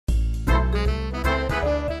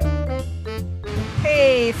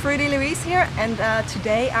Hey, Fruity Louise here, and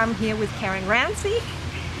today I'm here with Karen Ranzi.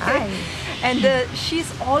 Hi. And she's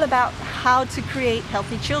all about how to create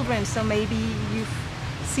healthy children, so maybe you've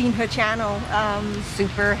seen her channel.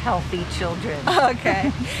 Super Healthy Children. Okay.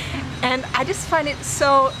 And I just find it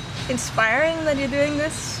so inspiring that you're doing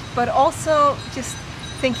this, but also just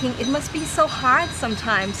thinking it must be so hard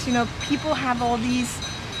sometimes. You know, people have all these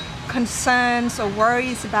concerns or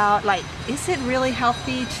worries about, like, is it really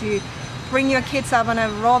healthy to bring your kids up on a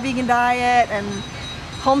raw vegan diet and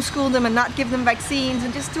homeschool them and not give them vaccines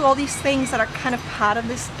and just do all these things that are kind of part of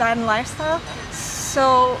this diet and lifestyle?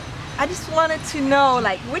 So I just wanted to know,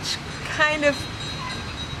 like, which kind of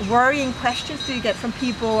worrying questions do you get from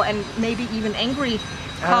people, and maybe even angry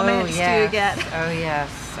comments do you get? Oh yes.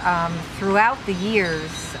 Throughout the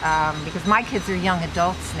years, because my kids are young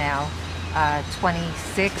adults now,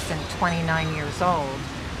 26 and 29 years old.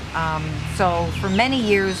 So for many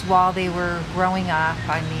years while they were growing up,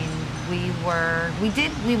 I mean,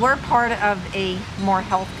 we were part of a more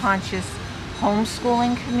health conscious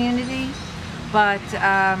homeschooling community, but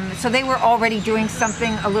so they were already doing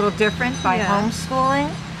something a little different by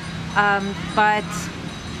homeschooling, but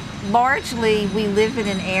largely we live in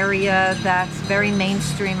an area that's very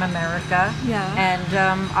mainstream America, and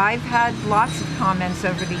I've had lots of comments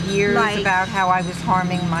over the years about how I was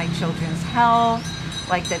harming my children's health,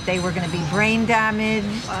 like that they were going to be brain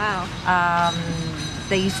damaged. Wow.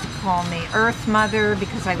 They used to call me Earth Mother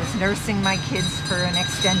because I was nursing my kids for an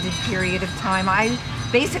extended period of time. I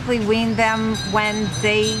basically weaned them when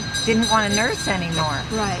they didn't want to nurse anymore.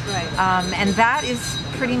 Right. And that is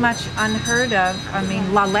pretty much unheard of. I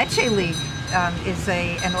mean, La Leche League is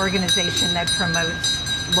an organization that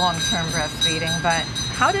promotes long-term breastfeeding, but...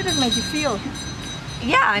 How did it make you feel?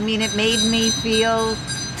 Yeah, I mean, it made me feel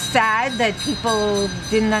sad that people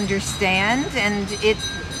didn't understand, and it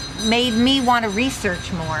made me want to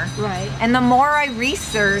research more. Right. And the more I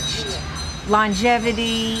researched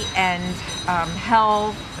longevity and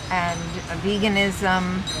health and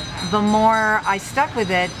veganism, the more I stuck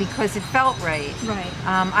with it because it felt right. Right.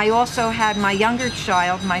 I also had my younger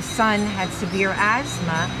child, my son, had severe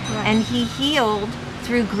asthma, and he healed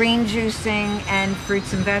through green juicing and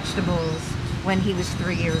fruits and vegetables when he was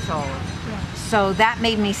 3 years old. So that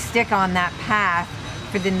made me stick on that path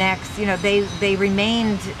for the next, you know, they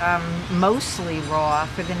remained mostly raw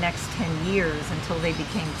for the next 10 years until they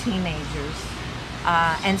became teenagers.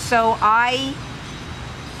 And so I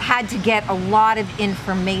had to get a lot of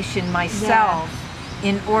information myself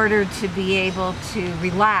in order to be able to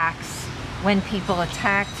relax when people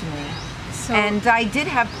attacked me. So, and I did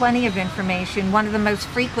have plenty of information. One of the most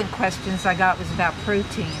frequent questions I got was about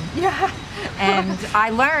protein. Yeah. And I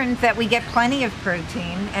learned that we get plenty of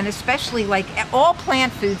protein, and especially, like, all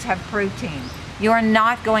plant foods have protein. You are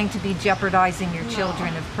not going to be jeopardizing your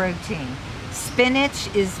children of protein. Spinach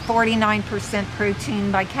is 49%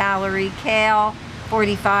 protein by calorie, kale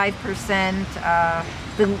 45%,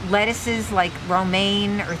 the lettuces like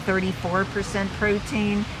romaine are 34%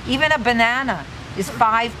 protein. Even a banana is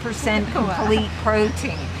 5% complete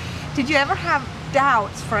protein. Did you ever have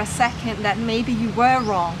doubts for a second that maybe you were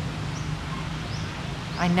wrong?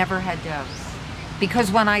 I never had doubts,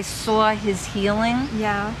 because when I saw his healing,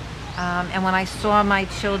 and when I saw my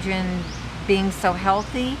children being so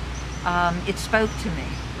healthy, it spoke to me.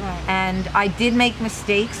 Right. And I did make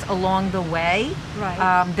mistakes along the way.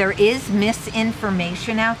 Right. There is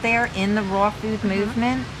misinformation out there in the raw food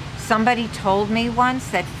movement. Somebody told me once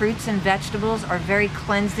that fruits and vegetables are very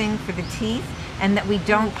cleansing for the teeth, and that we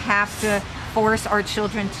don't have to force our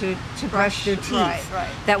children to brush their teeth,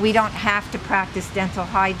 that we don't have to practice dental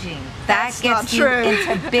hygiene. That gets you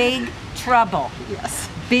into big trouble. Yes.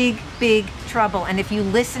 Big trouble. And if you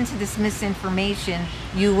listen to this misinformation,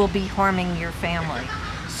 you will be harming your family.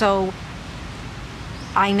 So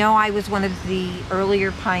I know I was one of the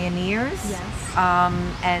earlier pioneers,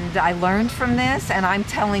 and I learned from this, and I'm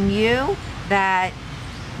telling you that,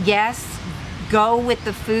 yes, go with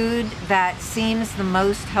the food that seems the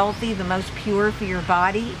most healthy, the most pure for your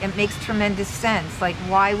body. It makes tremendous sense. Like,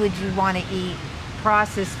 why would you want to eat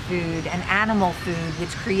processed food and animal food,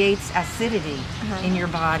 which creates acidity in your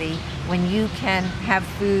body, when you can have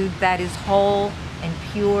food that is whole and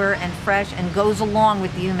pure and fresh and goes along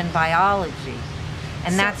with the human biology?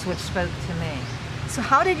 And that's what spoke to me. So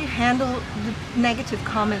how did you handle the negative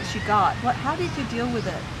comments you got? How did you deal with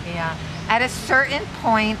it? Yeah. At a certain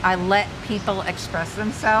point, I let people express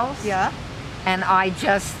themselves. Yeah. And I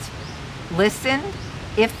just listened.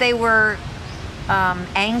 If they were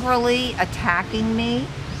angrily attacking me,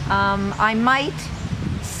 I might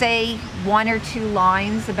say one or two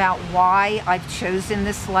lines about why I've chosen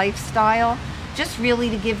this lifestyle. just really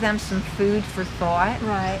to give them some food for thought.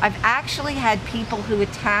 Right. I've actually had people who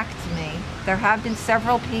attacked me. There have been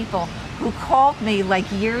several people who called me like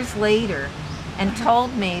years later and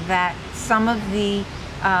told me that some of the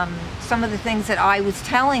things that I was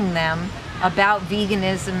telling them about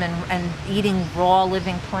veganism and eating raw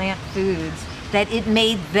living plant foods, that it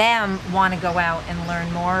made them want to go out and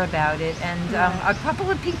learn more about it. And a couple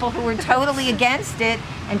of people who were totally against it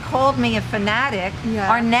and called me a fanatic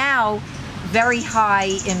are now very high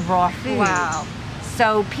in raw food. Wow.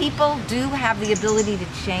 So people do have the ability to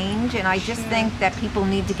change, and I just think that people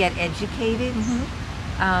need to get educated.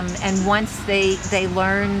 And once they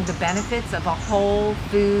learn the benefits of a whole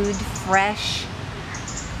food, fresh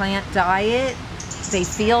plant diet, they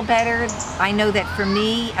feel better. I know that for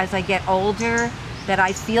me, as I get older, that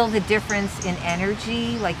I feel the difference in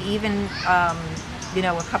energy. Like even, you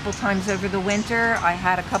know, a couple times over the winter, I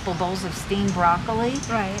had a couple bowls of steamed broccoli.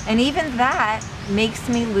 Right. And even that makes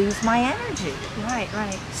me lose my energy. Right,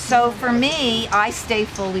 right. So for me, I stay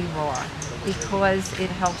fully raw because it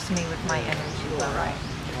helps me with my energy level.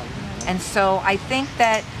 And so I think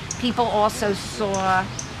that people also saw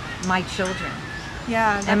my children.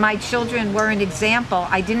 Yeah. And my children were an example.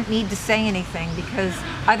 I didn't need to say anything because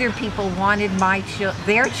other people wanted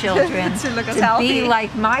their children to look as to healthy. be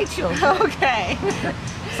like my children. Okay.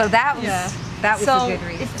 So that was so a good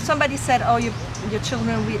reason. If somebody said, "Oh, your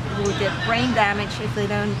children will get brain damage if they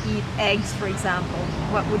don't eat eggs," for example,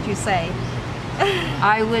 what would you say?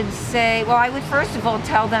 I would say, well, I would first of all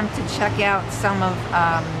tell them to check out some of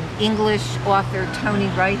English author Tony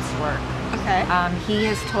Wright's work. Okay. He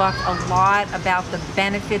has talked a lot about the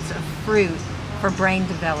benefits of fruit for brain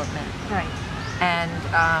development. Right. And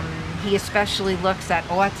he especially looks at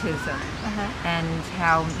autism and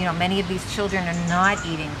how, you know, many of these children are not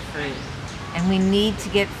eating fruit. And we need to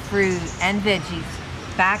get fruit and veggies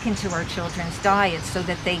back into our children's diets so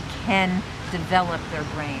that they can develop their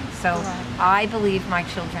brains. So I believe my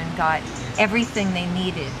children got everything they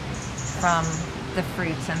needed from the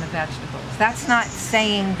fruits and the vegetables. That's not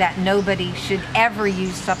saying that nobody should ever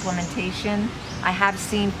use supplementation. I have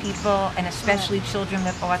seen people, and especially children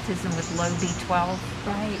with autism, with low B12,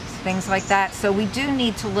 things like that. So we do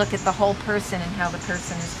need to look at the whole person and how the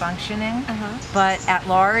person is functioning. But at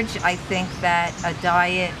large, I think that a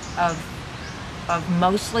diet of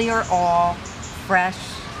mostly or all fresh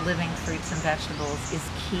living fruits and vegetables is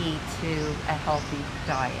key to a healthy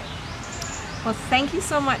diet. Well, thank you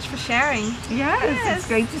so much for sharing. Yes. It's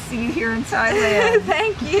great to see you here in Thailand.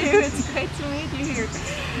 Thank you. It's great to meet you here.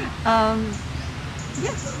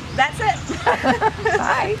 That's it.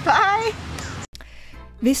 Bye. Bye.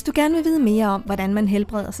 Hvis du gerne vil vide mere om, hvordan man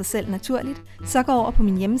helbreder sig selv naturligt, så gå over på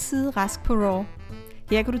min hjemmeside Rask på Raw.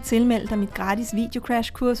 Her kan du tilmelde dig mit gratis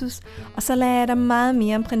videocrash-kursus, og så lærer jeg dig meget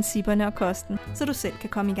mere om principperne og kosten, så du selv kan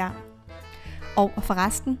komme i gang. Og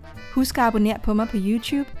forresten, husk at abonnere på mig på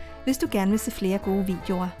YouTube, hvis du gerne vil se flere gode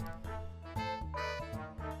videoer.